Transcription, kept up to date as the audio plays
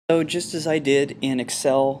So just as I did in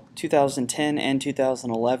Excel 2010 and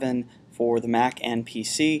 2011 for the Mac and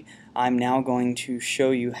PC, I'm now going to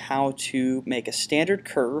show you how to make a standard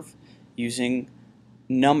curve using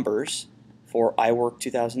numbers for iWork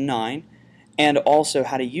 2009, and also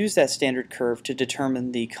how to use that standard curve to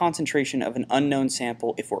determine the concentration of an unknown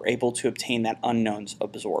sample if we're able to obtain that unknown's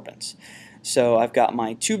absorbance. So I've got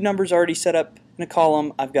my tube numbers already set up in a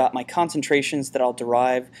column, I've got my concentrations that I'll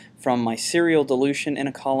derive from my serial dilution in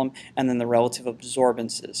a column, and then the relative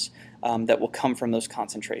absorbances that will come from those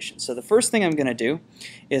concentrations. So the first thing I'm going to do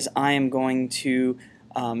is I am going to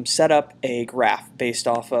set up a graph based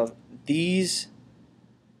off of these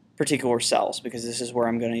particular cells, because this is where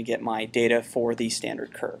I'm going to get my data for the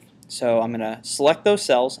standard curve. So I'm going to select those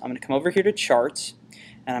cells, I'm going to come over here to charts,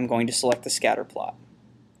 and I'm going to select the scatter plot.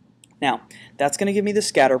 Now, that's going to give me the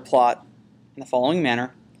scatter plot in the following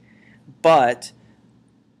manner, but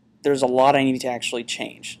there's a lot I need to actually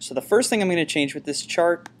change. So the first thing I'm going to change with this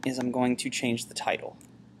chart is I'm going to change the title.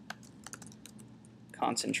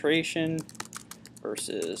 Concentration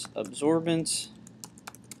versus absorbance.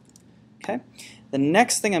 Okay. The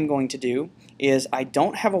next thing I'm going to do is I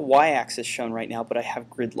don't have a y-axis shown right now, but I have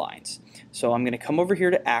grid lines. So I'm going to come over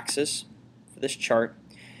here to axis for this chart,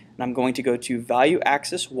 and I'm going to go to value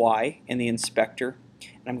axis y in the inspector,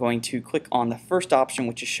 and I'm going to click on the first option,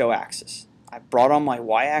 which is show axis. I've brought on my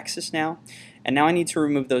y-axis now, and now I need to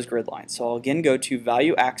remove those grid lines. So I'll again go to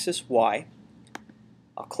value axis y.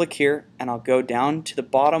 I'll click here, and I'll go down to the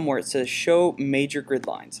bottom where it says show major grid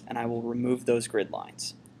lines, and I will remove those grid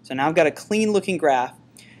lines. So now I've got a clean looking graph,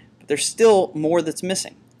 but there's still more that's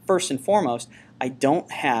missing. First and foremost, I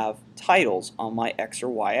don't have titles on my x or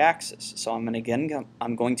y axis. So I'm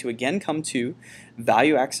going to again come to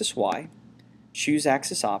value axis y, choose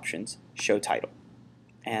axis options, show title.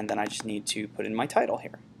 And then I just need to put in my title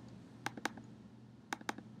here.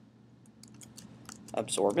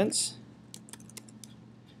 Absorbance.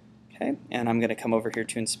 Okay, and I'm going to come over here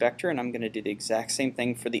to inspector, and I'm going to do the exact same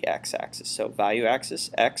thing for the x-axis. So value axis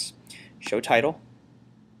x, show title,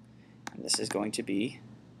 and this is going to be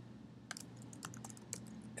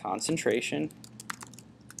concentration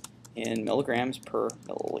in milligrams per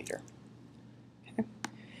milliliter. Okay.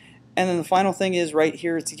 And then the final thing is right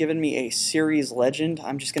here, it's given me a series legend.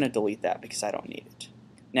 I'm just going to delete that because I don't need it.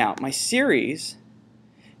 Now, my series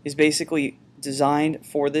is basically designed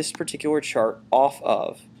for this particular chart off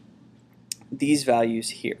of these values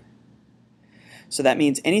here. So that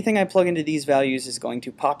means anything I plug into these values is going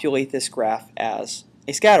to populate this graph as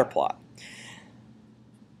a scatter plot.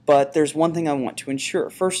 But there's one thing I want to ensure.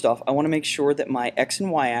 First off, I want to make sure that my x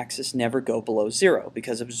and y axis never go below 0,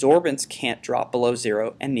 because absorbance can't drop below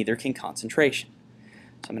 0, and neither can concentration.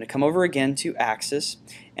 So I'm going to come over again to axis,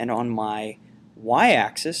 and on my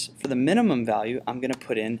y-axis, for the minimum value, I'm going to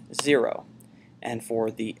put in 0. And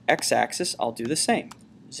for the x-axis, I'll do the same,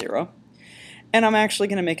 0. And I'm actually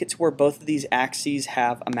going to make it to where both of these axes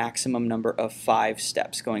have a maximum number of 5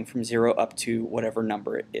 steps, going from 0 up to whatever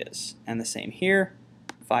number it is. And the same here,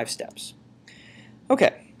 5 steps.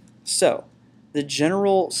 Okay, so the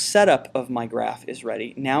general setup of my graph is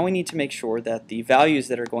ready. Now we need to make sure that the values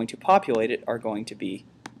that are going to populate it are going to be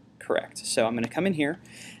correct. So I'm going to come in here,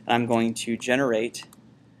 and I'm going to generate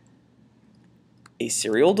a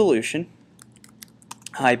serial dilution,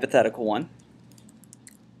 a hypothetical one,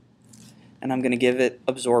 and I'm going to give it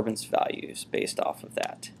absorbance values based off of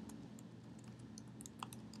that.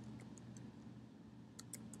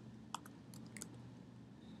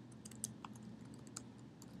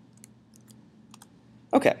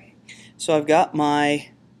 Okay, so I've got my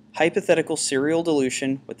hypothetical serial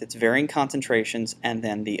dilution with its varying concentrations, and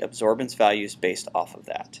then the absorbance values based off of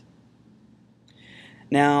that.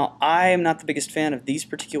 Now, I am not the biggest fan of these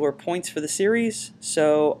particular points for the series,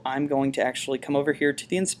 so I'm going to actually come over here to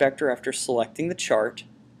the inspector after selecting the chart,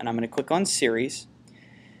 and I'm going to click on series,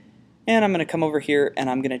 and I'm going to come over here and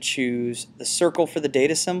I'm going to choose the circle for the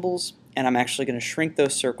data symbols, and I'm actually going to shrink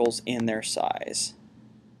those circles in their size.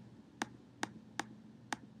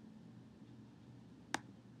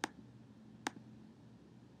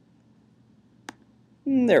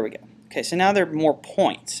 There we go. Okay, so now there are more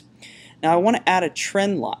points. Now I want to add a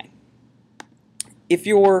trend line. If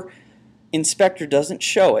your inspector doesn't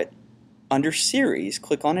show it, under series,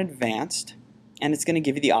 click on advanced, and it's going to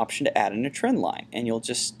give you the option to add in a trend line. And you'll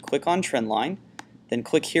just click on trend line, then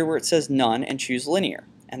click here where it says none and choose linear.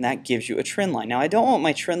 And that gives you a trend line. Now I don't want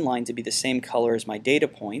my trend line to be the same color as my data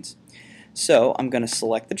points, so I'm going to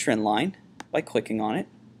select the trend line by clicking on it.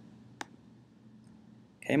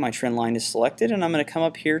 Okay, my trend line is selected, and I'm going to come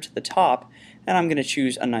up here to the top, and I'm going to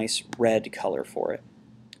choose a nice red color for it.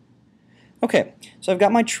 Okay, so I've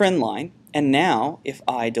got my trend line, and now if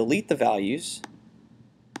I delete the values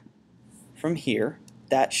from here,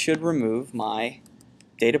 that should remove my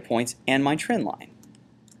data points and my trend line.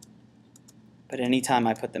 But anytime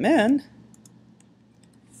I put them in,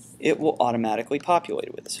 it will automatically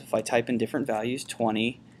populate with it. So if I type in different values,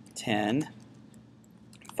 20, 10,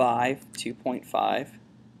 5, 2.5,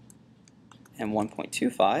 and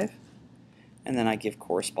 1.25, and then I give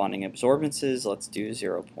corresponding absorbances. Let's do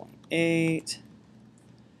 0.8,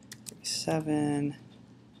 7,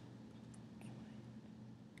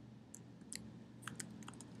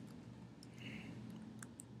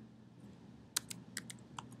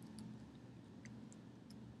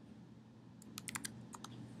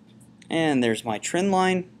 and there's my trend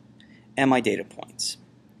line and my data points.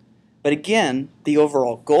 But again, the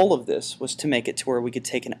overall goal of this was to make it to where we could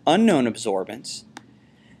take an unknown absorbance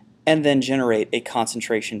and then generate a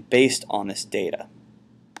concentration based on this data.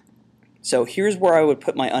 So here's where I would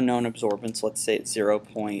put my unknown absorbance. Let's say it's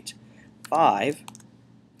 0.5,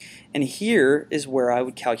 and here is where I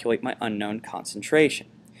would calculate my unknown concentration.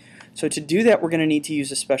 So to do that, we're going to need to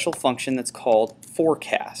use a special function that's called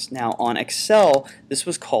forecast. Now on Excel, this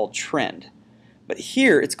was called trend, but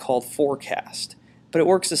here it's called forecast, but it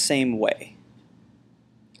works the same way.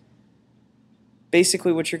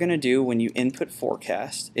 Basically what you're going to do when you input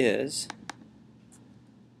forecast is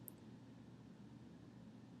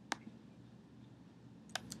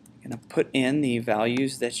you're going to put in the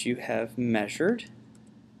values that you have measured.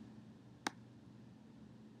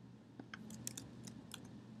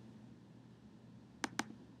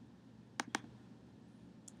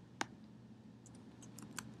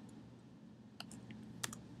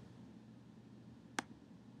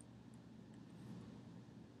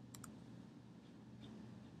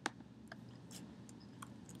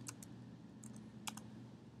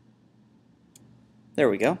 There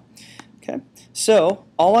we go. Okay, so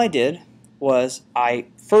all I did was I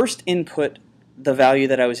first input the value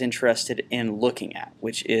that I was interested in looking at,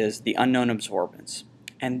 which is the unknown absorbance.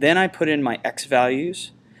 And then I put in my x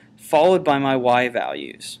values, followed by my y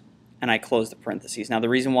values, and I closed the parentheses. Now the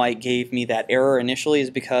reason why it gave me that error initially is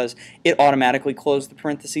because it automatically closed the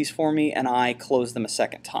parentheses for me, and I closed them a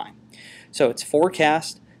second time. So it's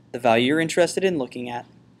forecast, the value you're interested in looking at,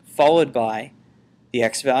 followed by the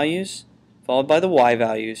x values, followed by the y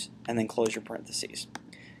values, and then close your parentheses.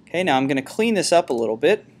 Okay, now I'm going to clean this up a little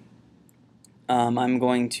bit. I'm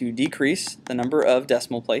going to decrease the number of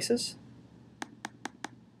decimal places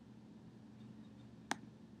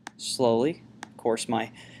slowly. Of course, my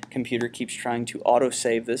computer keeps trying to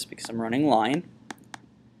auto-save this because I'm running line.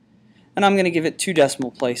 And I'm going to give it 2 decimal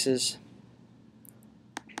places.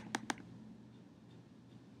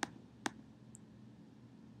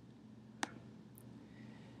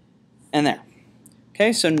 And there.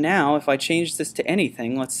 Okay, so now if I change this to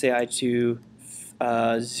anything, let's say I do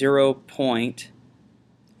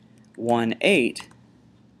 0.18,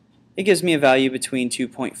 it gives me a value between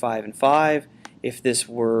 2.5 and 5. If this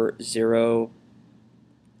were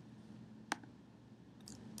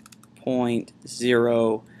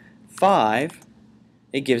 0.05,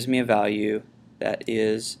 it gives me a value that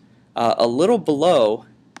is a little below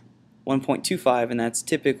 1.25, and that's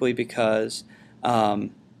typically because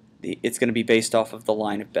it's going to be based off of the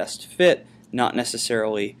line of best fit, not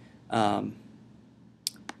necessarily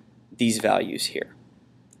these values here.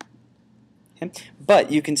 Okay?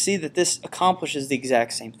 But you can see that this accomplishes the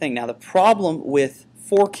exact same thing. Now the problem with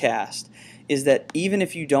forecast is that even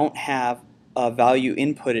if you don't have a value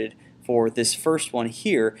inputted for this first one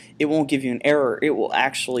here, it won't give you an error. It will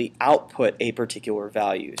actually output a particular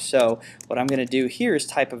value. So what I'm going to do here is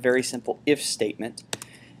type a very simple if statement,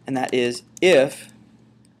 and that is if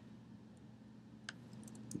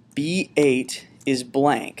B8 is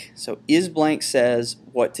blank. So is blank says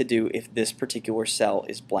what to do if this particular cell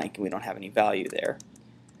is blank and we don't have any value there.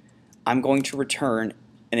 I'm going to return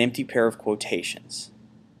an empty pair of quotations.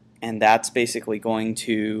 And that's basically going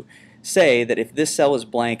to say that if this cell is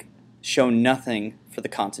blank, show nothing for the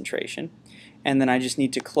concentration. And then I just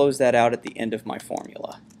need to close that out at the end of my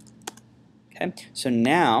formula. Okay, so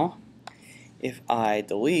now if I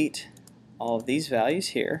delete all of these values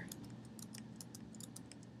here,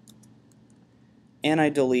 and I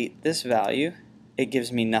delete this value, it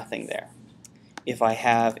gives me nothing there. If I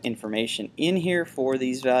have information in here for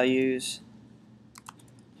these values,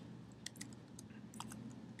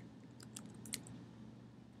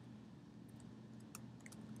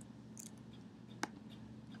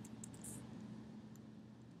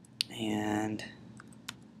 and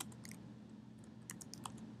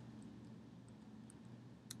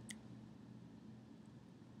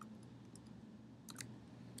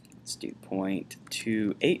let's do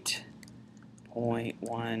 0.28,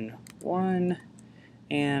 0.11,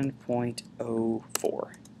 and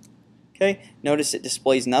 0.04. Okay, notice it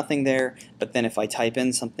displays nothing there, but then if I type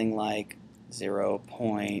in something like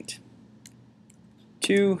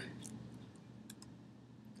 0.2,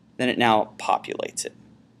 then it now populates it.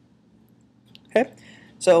 Okay,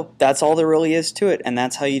 so that's all there really is to it, and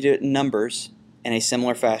that's how you do it in Numbers in a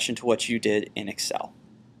similar fashion to what you did in Excel.